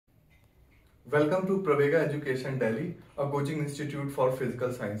Welcome to Pravegaa Education Delhi, a coaching institute for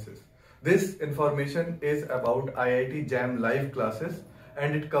physical sciences. This information is about IIT JAM live classes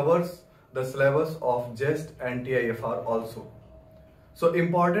and it covers the syllabus of JEST and TIFR also. So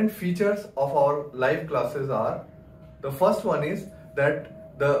important features of our live classes are, the first one is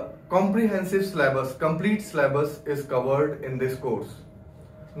that the comprehensive syllabus, complete syllabus is covered in this course.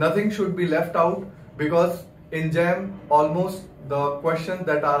 Nothing should be left out because in JAM almost the questions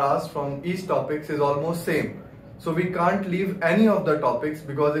that are asked from each topics is almost same. So we can't leave any of the topics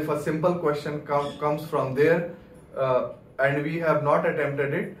because if a simple question comes from there and we have not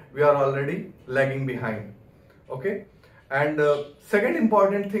attempted it, we are already lagging behind. Okay. And second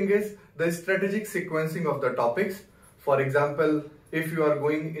important thing is the strategic sequencing of the topics. For example, if you are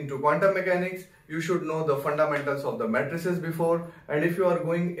going into quantum mechanics, you should know the fundamentals of the matrices before, and if you are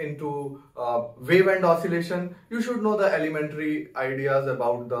going into wave and oscillation, you should know the elementary ideas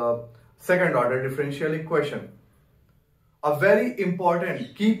about the second order differential equation. A very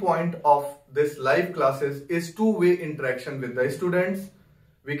important key point of this live classes is two-way interaction with the students.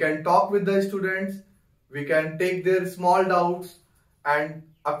 We can talk with the students, we can take their small doubts, and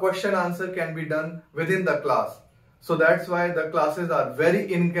a question answer can be done within the class. So that's why the classes are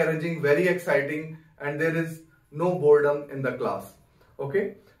very encouraging, very exciting, and there is no boredom in the class.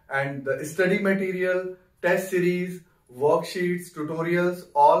 Okay? And the study material, test series, worksheets, tutorials,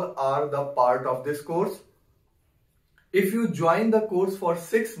 all are the part of this course. If you join the course for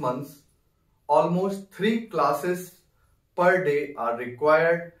 6 months, almost 3 classes per day are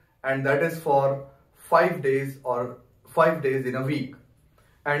required, and that is for 5 days or 5 days in a week.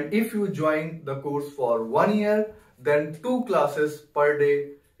 And if you join the course for 1 year, then 2 classes per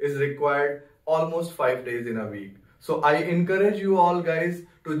day is required, almost 5 days in a week. So I encourage you all guys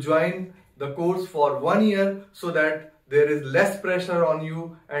to join the course for 1 year so that there is less pressure on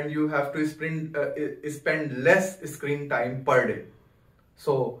you and you have to spend less screen time per day.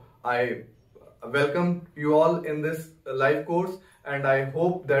 So I welcome you all in this live course, and I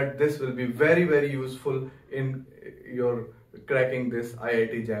hope that this will be very useful in your cracking this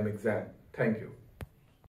IIT JAM exam. Thank you.